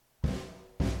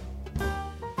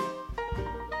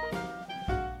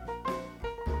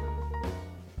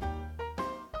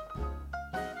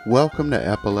Welcome to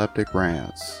Epileptic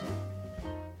Rants.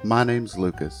 My name's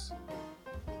Lucas.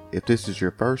 If this is your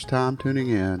first time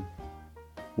tuning in,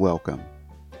 welcome.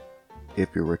 If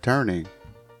you're returning,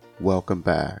 welcome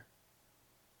back.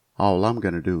 All I'm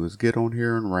going to do is get on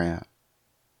here and rant.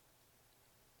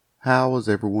 How is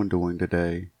everyone doing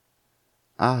today?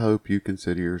 I hope you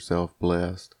consider yourself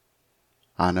blessed.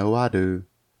 I know I do.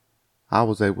 I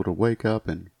was able to wake up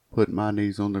and put my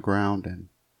knees on the ground and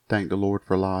thank the Lord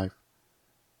for life.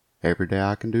 Every day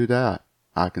I can do that,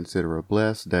 I consider a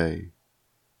blessed day.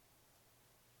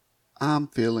 I'm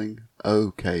feeling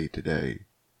okay today.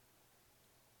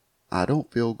 I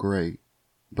don't feel great,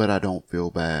 but I don't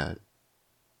feel bad.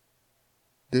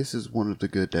 This is one of the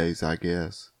good days, I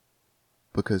guess,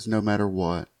 because no matter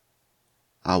what,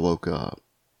 I woke up.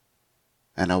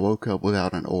 And I woke up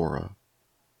without an aura.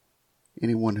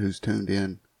 Anyone who's tuned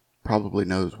in probably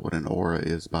knows what an aura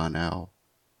is by now.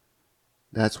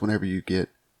 That's whenever you get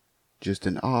just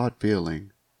an odd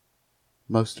feeling.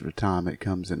 Most of the time it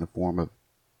comes in the form of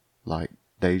like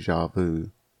deja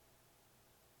vu,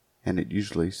 and it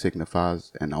usually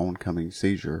signifies an oncoming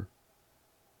seizure.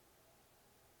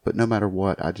 But no matter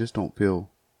what, I just don't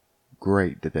feel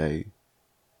great today.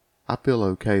 I feel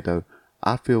okay though.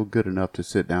 I feel good enough to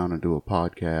sit down and do a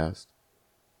podcast.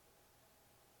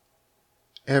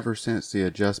 Ever since the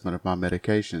adjustment of my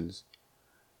medications,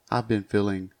 I've been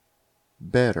feeling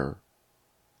better.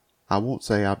 I won't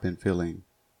say I've been feeling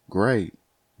great,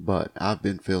 but I've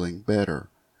been feeling better.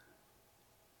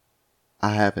 I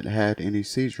haven't had any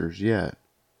seizures yet.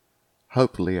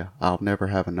 Hopefully, I'll never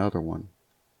have another one.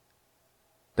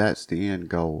 That's the end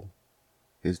goal,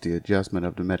 is the adjustment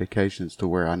of the medications to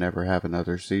where I never have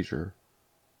another seizure.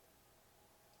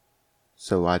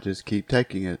 So I just keep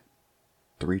taking it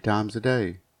 3 times a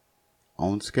day,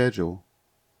 on schedule,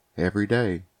 every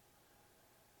day.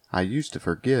 I used to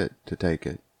forget to take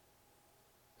it.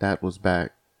 That was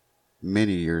back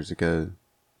many years ago.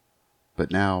 But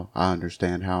now I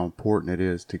understand how important it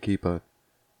is to keep a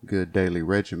good daily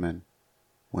regimen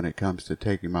when it comes to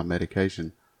taking my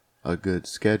medication, a good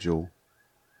schedule,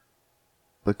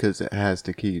 because it has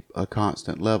to keep a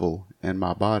constant level in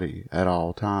my body at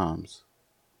all times.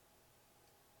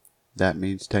 That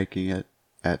means taking it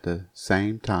at the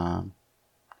same time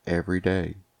every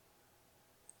day.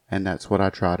 And that's what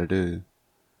I try to do.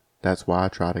 That's why I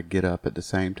try to get up at the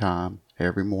same time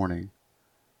every morning,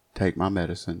 take my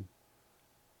medicine.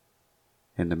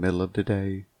 In the middle of the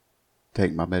day,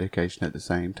 take my medication at the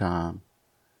same time.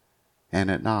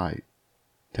 And at night,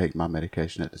 take my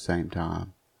medication at the same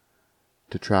time,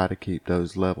 to try to keep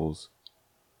those levels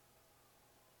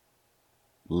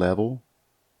level.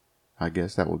 I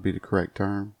guess that would be the correct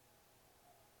term.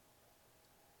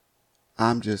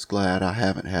 I'm just glad I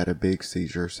haven't had a big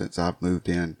seizure since I've moved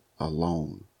in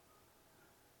alone.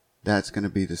 That's going to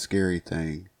be the scary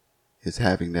thing, is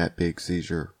having that big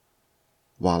seizure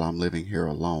while I'm living here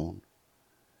alone.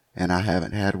 And I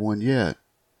haven't had one yet,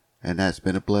 and that's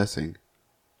been a blessing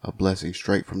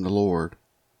straight from the Lord.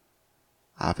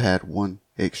 I've had one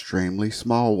extremely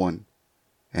small one,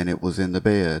 and it was in the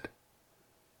bed.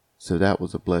 So that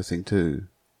was a blessing too,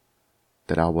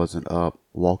 that I wasn't up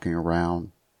walking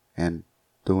around and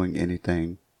doing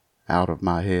anything out of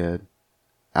my head,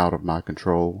 out of my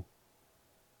control.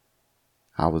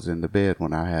 I was in the bed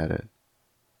when I had it.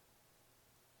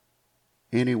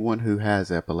 Anyone who has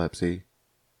epilepsy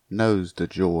knows the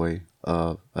joy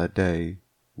of a day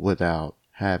without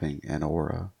having an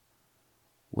aura,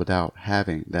 without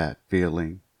having that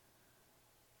feeling,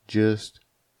 just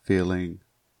feeling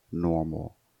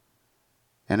normal.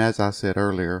 And as I said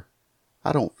earlier,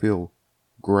 I don't feel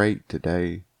great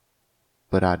today,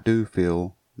 but I do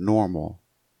feel normal.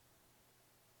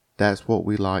 That's what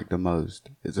we like the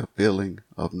most, is a feeling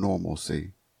of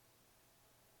normalcy.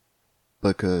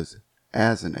 Because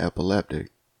as an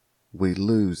epileptic, we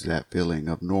lose that feeling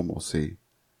of normalcy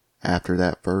after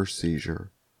that first seizure,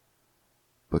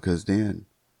 because then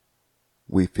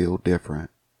we feel different.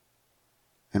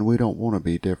 And we don't want to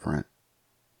be different.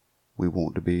 We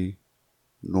want to be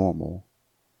normal.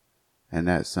 And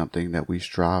that's something that we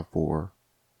strive for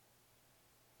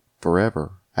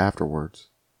forever afterwards,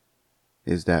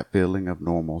 is that feeling of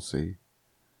normalcy.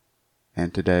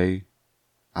 And today,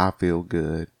 I feel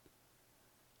good.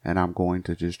 And I'm going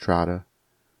to just try to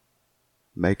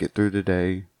make it through the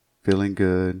day feeling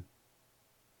good,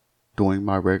 doing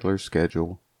my regular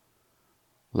schedule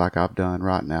like I've done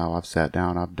right now. I've sat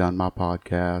down, I've done my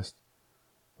podcast.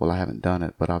 Well, I haven't done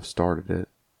it, but I've started it.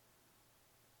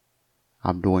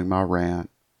 I'm doing my rant.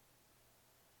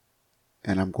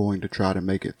 And I'm going to try to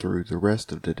make it through the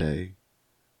rest of the day,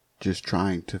 just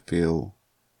trying to feel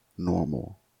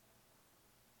normal.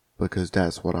 because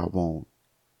that's what I want,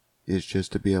 is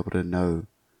just to be able to know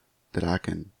that I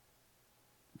can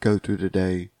go through the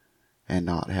day and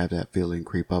not have that feeling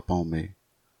creep up on me.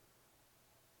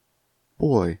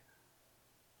 Boy,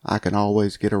 I can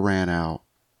always get a rant out.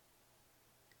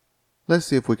 Let's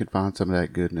see if we can find some of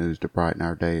that good news to brighten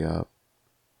our day up.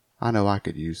 I know I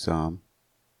could use some.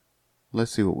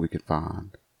 Let's see what we can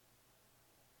find.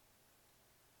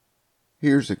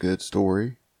 Here's a good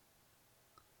story.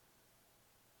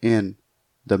 In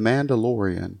The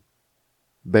Mandalorian,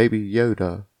 Baby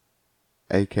Yoda,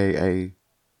 aka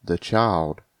the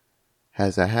Child,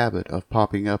 has a habit of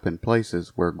popping up in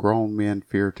places where grown men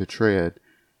fear to tread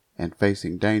and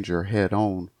facing danger head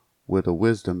on with a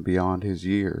wisdom beyond his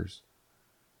years.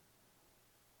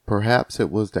 Perhaps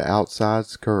it was the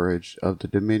outsized courage of the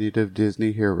diminutive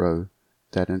Disney hero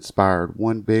that inspired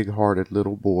one big-hearted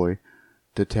little boy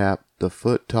to tap the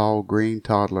foot-tall green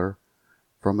toddler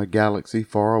from a galaxy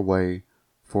far away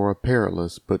for a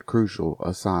perilous but crucial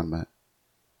assignment.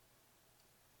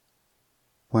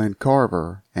 When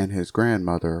Carver and his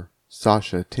grandmother,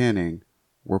 Sasha Tinning,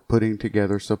 were putting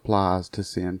together supplies to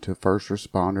send to first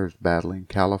responders battling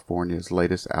California's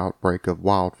latest outbreak of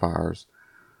wildfires,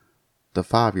 the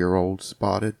 5-year-old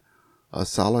spotted a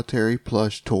solitary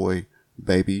plush toy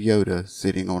Baby Yoda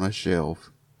sitting on a shelf.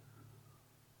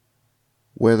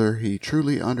 Whether he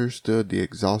truly understood the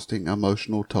exhausting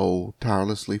emotional toll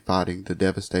tirelessly fighting the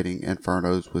devastating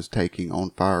infernos was taking on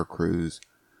fire crews,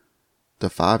 the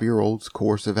 5-year-old's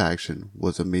course of action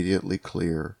was immediately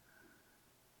clear.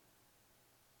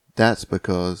 That's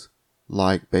because,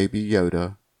 like Baby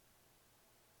Yoda,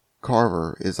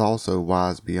 Carver is also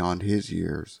wise beyond his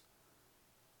years.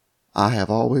 I have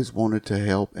always wanted to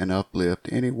help and uplift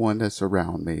anyone that's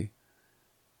around me,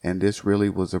 and this really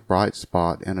was a bright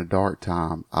spot in a dark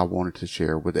time I wanted to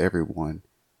share with everyone,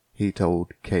 he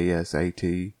told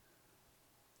KSAT.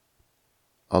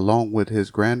 Along with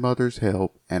his grandmother's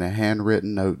help and a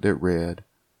handwritten note that read,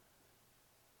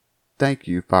 "Thank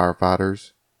you,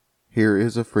 firefighters. Here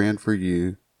is a friend for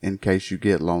you in case you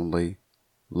get lonely.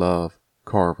 Love,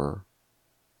 Carver."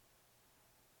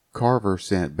 Carver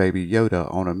sent Baby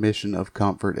Yoda on a mission of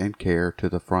comfort and care to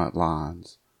the front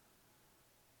lines.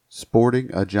 Sporting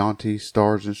a jaunty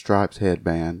Stars and Stripes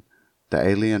headband, the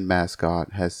alien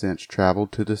mascot has since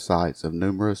traveled to the sites of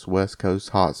numerous West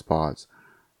Coast hotspots,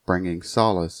 bringing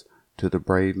solace to the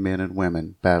brave men and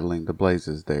women battling the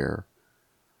blazes there.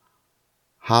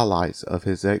 Highlights of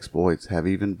his exploits have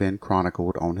even been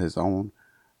chronicled on his own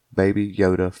Baby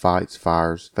Yoda Fights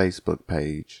Fires Facebook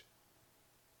page.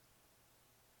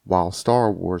 While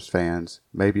Star Wars fans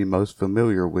may be most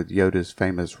familiar with Yoda's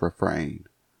famous refrain,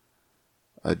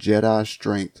 "A Jedi's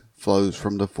strength flows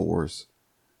from the Force,"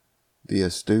 the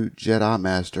astute Jedi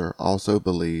Master also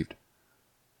believed,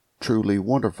 "Truly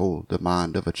wonderful the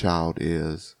mind of a child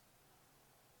is.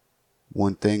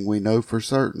 One thing we know for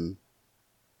certain,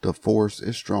 the Force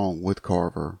is strong with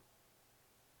Carver."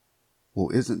 Well,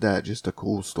 isn't that just a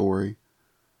cool story?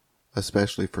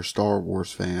 Especially for Star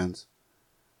Wars fans.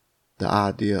 The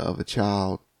idea of a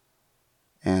child,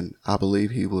 and I believe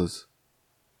he was,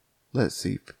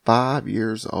 5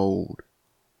 years old,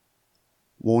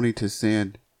 wanting to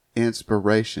send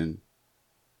inspiration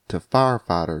to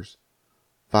firefighters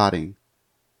fighting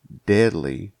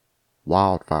deadly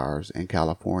wildfires in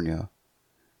California.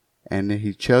 And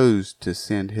he chose to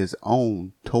send his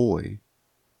own toy,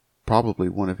 probably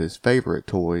one of his favorite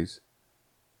toys,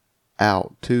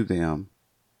 out to them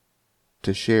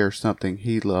to share something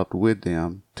he loved with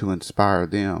them to inspire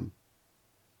them.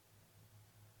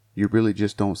 You really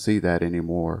just don't see that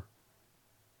anymore.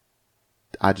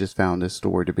 I just found this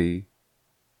story to be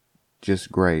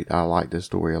just great. I like this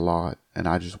story a lot, and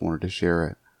I just wanted to share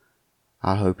it.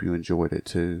 I hope you enjoyed it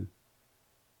too.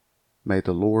 May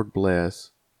the Lord bless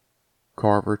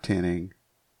Carver Tinning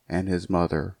and his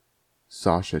mother,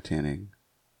 Sasha Tinning.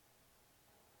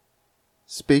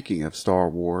 Speaking of Star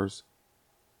Wars,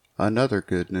 another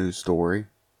good news story.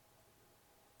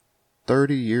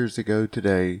 30 years ago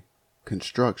today,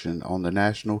 construction on the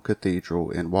National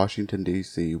Cathedral in Washington,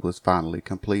 D.C. was finally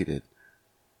completed.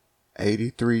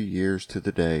 83 years to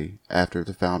the day after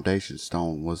the foundation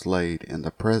stone was laid in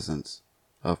the presence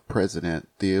of President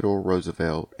Theodore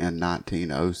Roosevelt in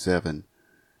 1907,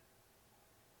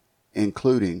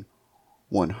 including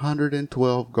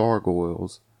 112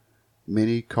 gargoyles,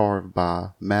 many carved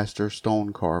by master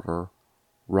stone carver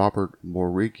Robert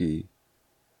Morigi.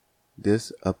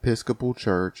 This Episcopal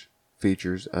church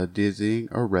features a dizzying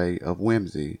array of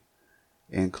whimsy,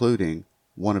 including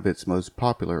one of its most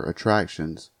popular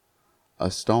attractions, a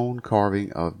stone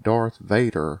carving of Darth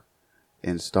Vader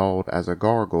installed as a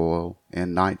gargoyle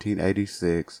in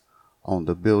 1986 on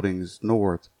the building's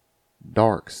north,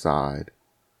 dark side.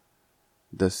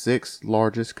 The sixth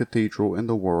largest cathedral in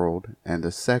the world and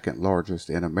the second largest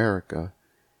in America,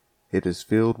 it is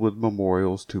filled with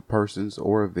memorials to persons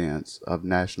or events of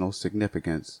national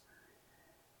significance,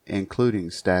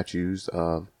 including statues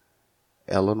of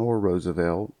Eleanor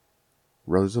Roosevelt,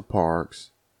 Rosa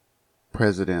Parks,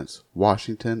 Presidents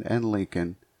Washington and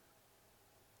Lincoln,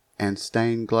 and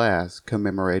stained glass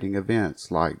commemorating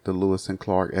events like the Lewis and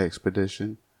Clark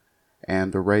expedition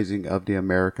and the raising of the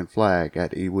American flag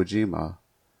at Iwo Jima.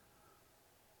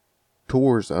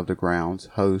 Tours of the grounds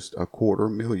host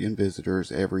 250,000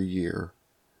 visitors every year.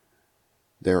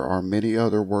 There are many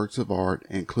other works of art,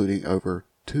 including over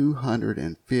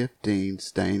 215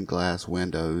 stained glass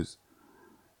windows,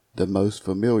 the most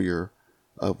familiar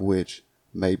of which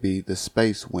may be the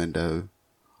Space Window,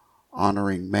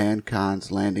 honoring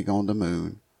mankind's landing on the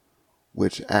moon,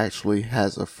 which actually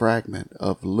has a fragment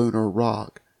of lunar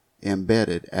rock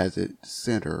embedded as its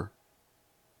center.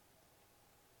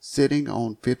 Sitting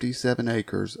on 57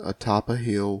 acres atop a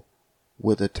hill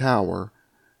with a tower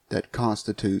that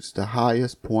constitutes the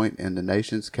highest point in the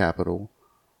nation's capital,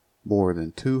 more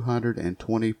than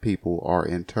 220 people are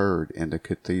interred in the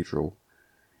cathedral,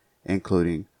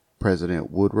 including President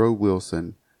Woodrow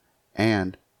Wilson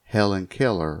and Helen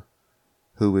Keller,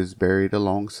 who is buried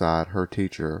alongside her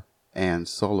teacher Anne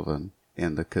Sullivan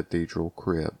in the cathedral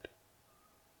crypt.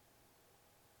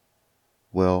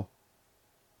 Well,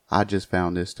 I just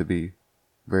found this to be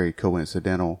very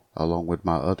coincidental along with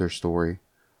my other story,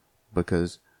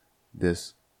 because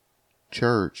this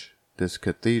church, this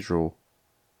cathedral,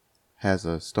 has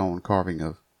a stone carving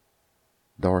of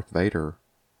Darth Vader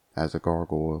as a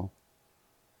gargoyle.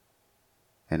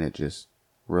 And it just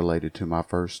related to my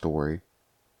first story.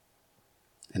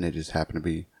 And it just happened to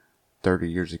be 30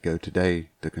 years ago today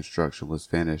the construction was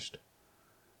finished.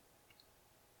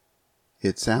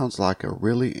 It sounds like a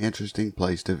really interesting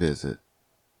place to visit,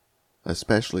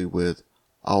 especially with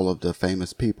all of the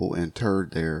famous people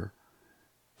interred there,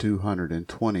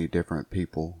 220 different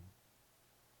people.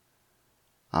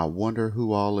 I wonder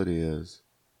who all it is.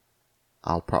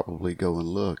 I'll probably go and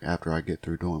look after I get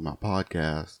through doing my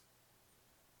podcast.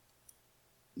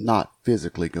 Not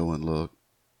physically go and look,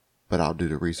 but I'll do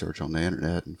the research on the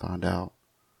internet and find out.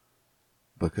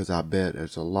 Because I bet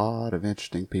there's a lot of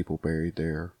interesting people buried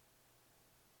there.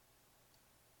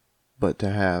 But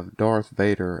to have Darth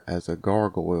Vader as a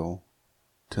gargoyle,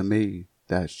 to me,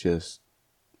 that's just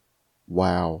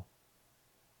wow.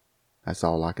 That's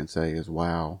all I can say is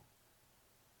wow.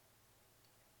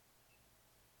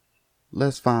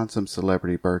 Let's find some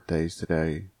celebrity birthdays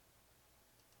today.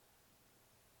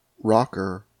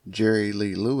 Rocker Jerry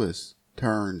Lee Lewis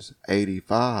turns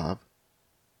 85.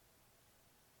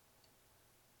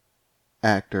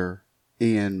 Actor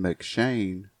Ian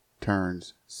McShane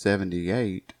turns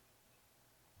 78.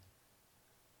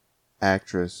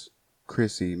 Actress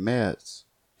Chrissy Metz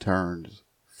turns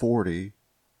 40.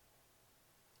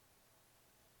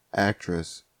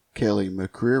 Actress Kelly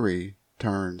McCreary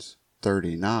turns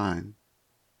 39.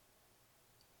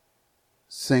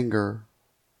 Singer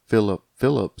Philip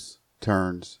Phillips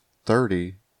turns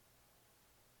 30.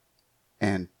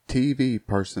 And TV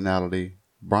personality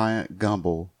Bryant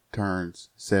Gumbel turns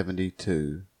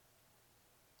 72.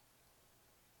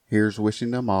 Here's wishing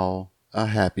them all a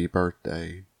happy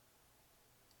birthday.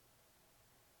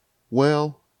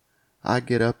 Well, I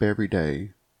get up every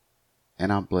day,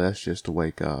 and I'm blessed just to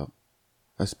wake up,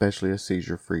 especially a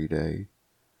seizure-free day.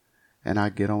 And I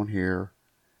get on here,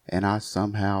 and I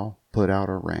somehow put out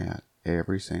a rant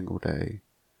every single day.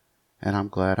 And I'm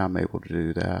glad I'm able to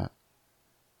do that.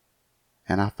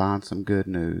 And I find some good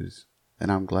news, and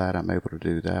I'm glad I'm able to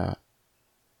do that.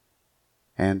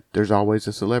 And there's always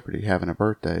a celebrity having a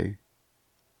birthday.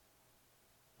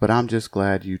 But I'm just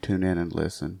glad you tune in and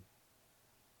listen.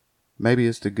 Maybe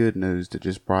it's the good news that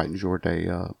just brightens your day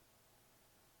up.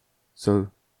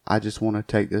 So I just want to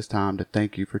take this time to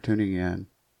thank you for tuning in.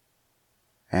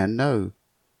 And know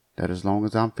that as long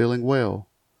as I'm feeling well,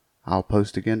 I'll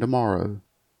post again tomorrow.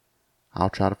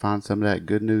 I'll try to find some of that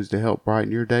good news to help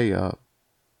brighten your day up.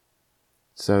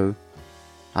 So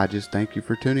I just thank you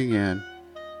for tuning in,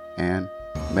 and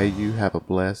may you have a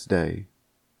blessed day.